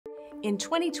In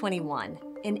 2021,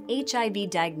 an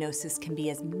HIV diagnosis can be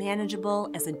as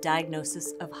manageable as a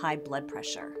diagnosis of high blood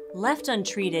pressure. Left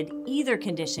untreated, either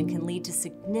condition can lead to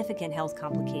significant health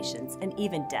complications and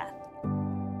even death.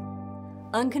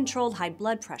 Uncontrolled high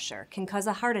blood pressure can cause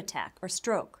a heart attack or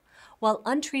stroke, while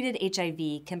untreated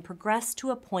HIV can progress to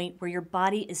a point where your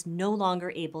body is no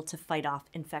longer able to fight off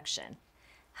infection.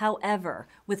 However,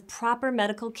 with proper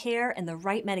medical care and the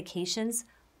right medications,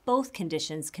 both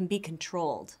conditions can be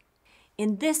controlled.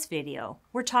 In this video,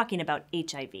 we're talking about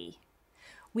HIV.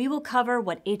 We will cover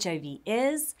what HIV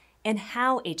is and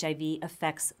how HIV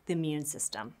affects the immune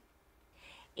system.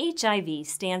 HIV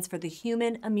stands for the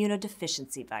human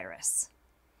immunodeficiency virus.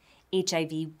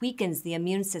 HIV weakens the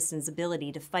immune system's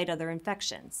ability to fight other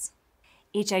infections.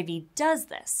 HIV does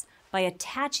this by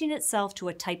attaching itself to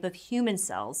a type of human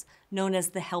cells known as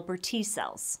the helper T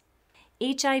cells.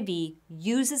 HIV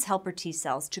uses helper T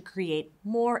cells to create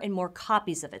more and more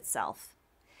copies of itself.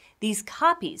 These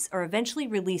copies are eventually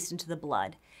released into the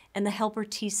blood, and the helper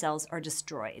T cells are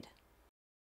destroyed.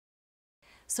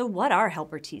 So what are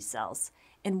helper T cells,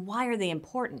 and why are they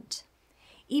important?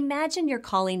 Imagine you're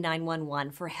calling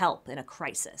 911 for help in a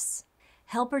crisis.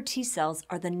 Helper T cells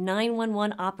are the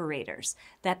 911 operators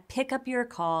that pick up your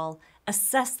call,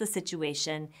 assess the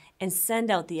situation, and send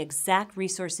out the exact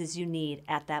resources you need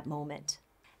at that moment.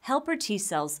 Helper T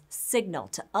cells signal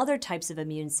to other types of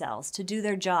immune cells to do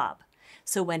their job.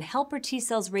 So when helper T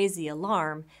cells raise the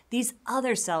alarm, these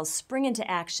other cells spring into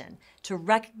action to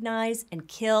recognize and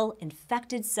kill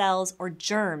infected cells or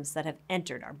germs that have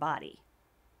entered our body.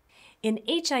 In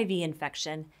HIV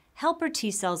infection, helper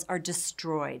T cells are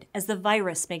destroyed as the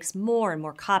virus makes more and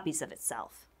more copies of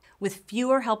itself. With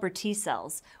fewer helper T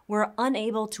cells, we're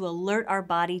unable to alert our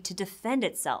body to defend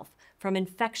itself from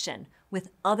infection with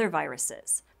other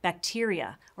viruses,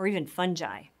 bacteria, or even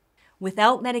fungi.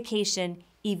 Without medication,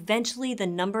 eventually the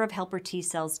number of helper T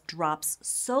cells drops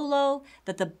so low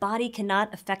that the body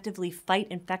cannot effectively fight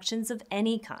infections of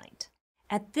any kind.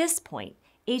 At this point,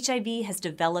 HIV has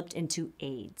developed into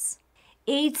AIDS.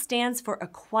 AIDS stands for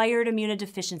Acquired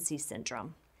Immunodeficiency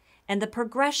Syndrome, and the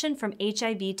progression from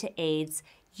HIV to AIDS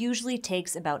usually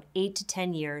takes about 8 to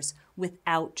 10 years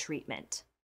without treatment.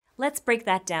 Let's break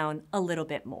that down a little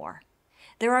bit more.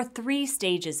 There are 3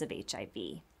 stages of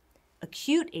HIV: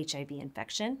 acute HIV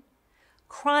infection,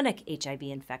 chronic HIV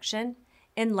infection,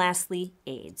 and lastly,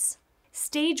 AIDS.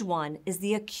 Stage 1 is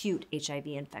the acute HIV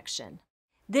infection.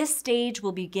 This stage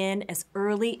will begin as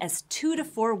early as 2 to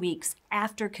 4 weeks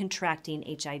after contracting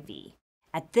HIV.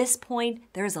 At this point,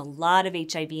 there is a lot of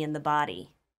HIV in the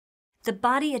body. The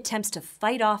body attempts to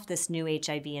fight off this new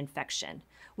HIV infection,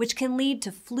 which can lead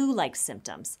to flu-like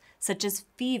symptoms such as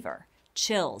fever,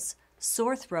 chills,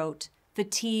 sore throat,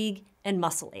 fatigue, and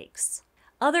muscle aches.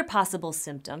 Other possible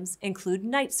symptoms include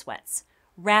night sweats,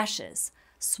 rashes,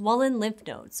 swollen lymph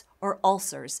nodes, or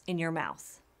ulcers in your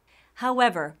mouth.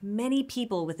 However, many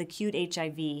people with acute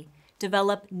HIV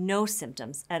develop no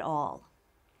symptoms at all.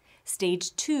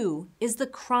 Stage 2 is the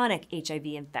chronic HIV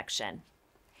infection.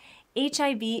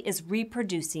 HIV is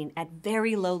reproducing at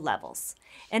very low levels,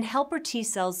 and helper T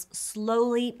cells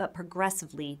slowly but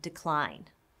progressively decline.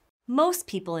 Most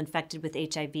people infected with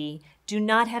HIV do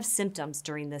not have symptoms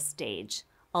during this stage,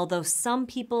 although some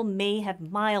people may have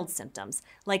mild symptoms,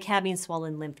 like having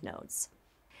swollen lymph nodes.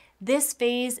 This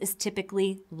phase is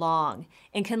typically long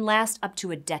and can last up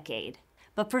to a decade,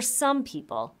 but for some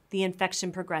people, the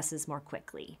infection progresses more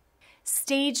quickly.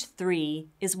 Stage 3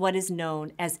 is what is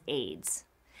known as AIDS.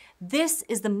 This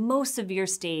is the most severe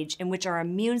stage in which our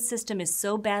immune system is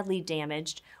so badly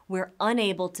damaged, we're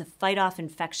unable to fight off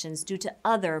infections due to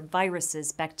other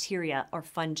viruses, bacteria, or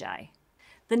fungi.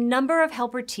 The number of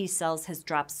helper T cells has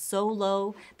dropped so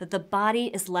low that the body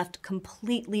is left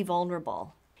completely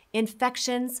vulnerable.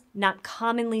 Infections, not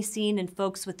commonly seen in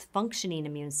folks with functioning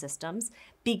immune systems,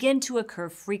 begin to occur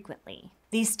frequently.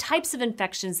 These types of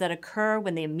infections that occur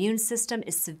when the immune system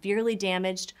is severely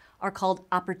damaged are called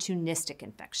opportunistic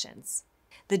infections.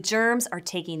 The germs are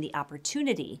taking the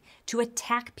opportunity to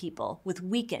attack people with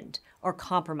weakened or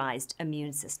compromised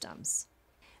immune systems.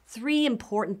 3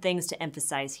 important things to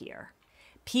emphasize here.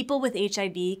 People with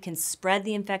HIV can spread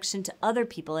the infection to other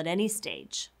people at any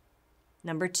stage.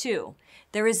 Number 2,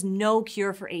 there is no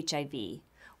cure for HIV.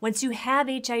 Once you have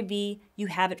HIV, you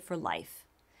have it for life.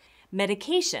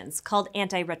 Medications called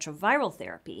antiretroviral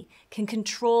therapy can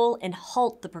control and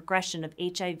halt the progression of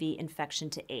HIV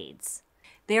infection to AIDS.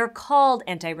 They are called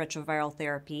antiretroviral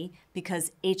therapy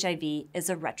because HIV is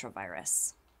a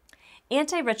retrovirus.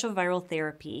 Antiretroviral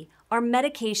therapy are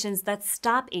medications that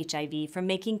stop HIV from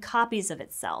making copies of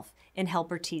itself in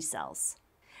helper T cells.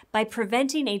 By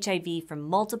preventing HIV from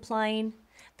multiplying,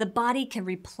 the body can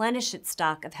replenish its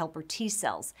stock of helper T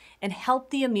cells and help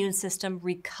the immune system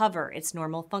recover its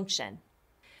normal function.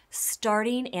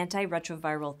 Starting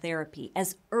antiretroviral therapy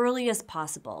as early as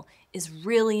possible is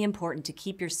really important to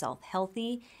keep yourself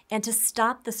healthy and to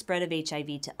stop the spread of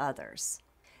HIV to others.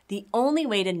 The only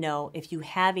way to know if you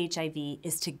have HIV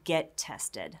is to get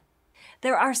tested.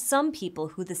 There are some people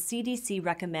who the CDC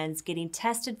recommends getting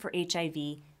tested for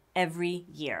HIV every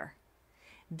year.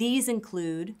 These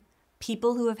include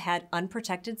people who have had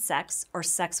unprotected sex or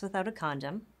sex without a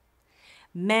condom,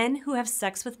 men who have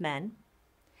sex with men,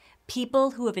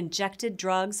 people who have injected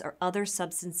drugs or other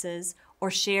substances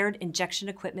or shared injection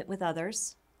equipment with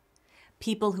others,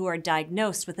 people who are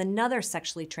diagnosed with another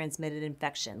sexually transmitted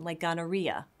infection like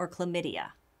gonorrhea or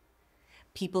chlamydia,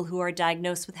 people who are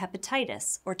diagnosed with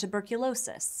hepatitis or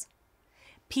tuberculosis,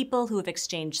 people who have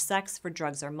exchanged sex for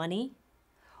drugs or money,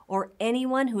 or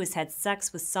anyone who has had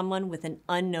sex with someone with an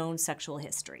unknown sexual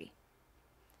history.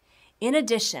 In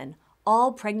addition,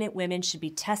 all pregnant women should be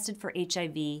tested for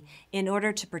HIV in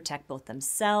order to protect both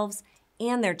themselves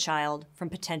and their child from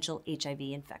potential HIV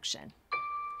infection.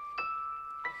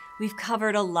 We've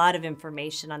covered a lot of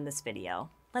information on this video.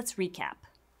 Let's recap.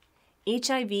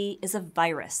 HIV is a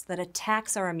virus that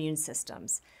attacks our immune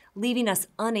systems, leaving us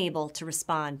unable to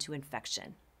respond to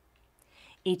infection.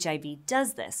 HIV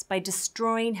does this by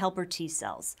destroying helper T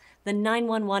cells, the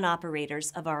 911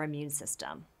 operators of our immune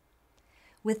system.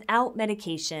 Without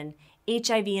medication,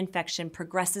 HIV infection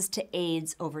progresses to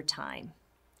AIDS over time.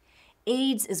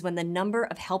 AIDS is when the number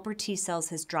of helper T cells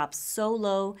has dropped so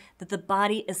low that the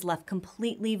body is left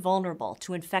completely vulnerable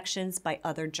to infections by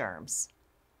other germs.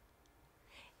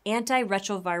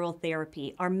 Antiretroviral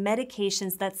therapy are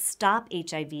medications that stop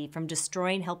HIV from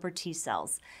destroying helper T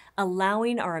cells,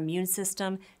 allowing our immune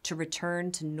system to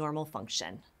return to normal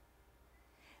function.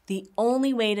 The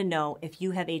only way to know if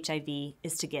you have HIV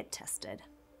is to get tested.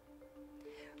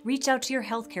 Reach out to your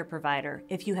healthcare provider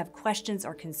if you have questions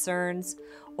or concerns,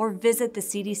 or visit the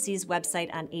CDC's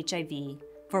website on HIV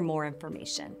for more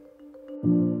information.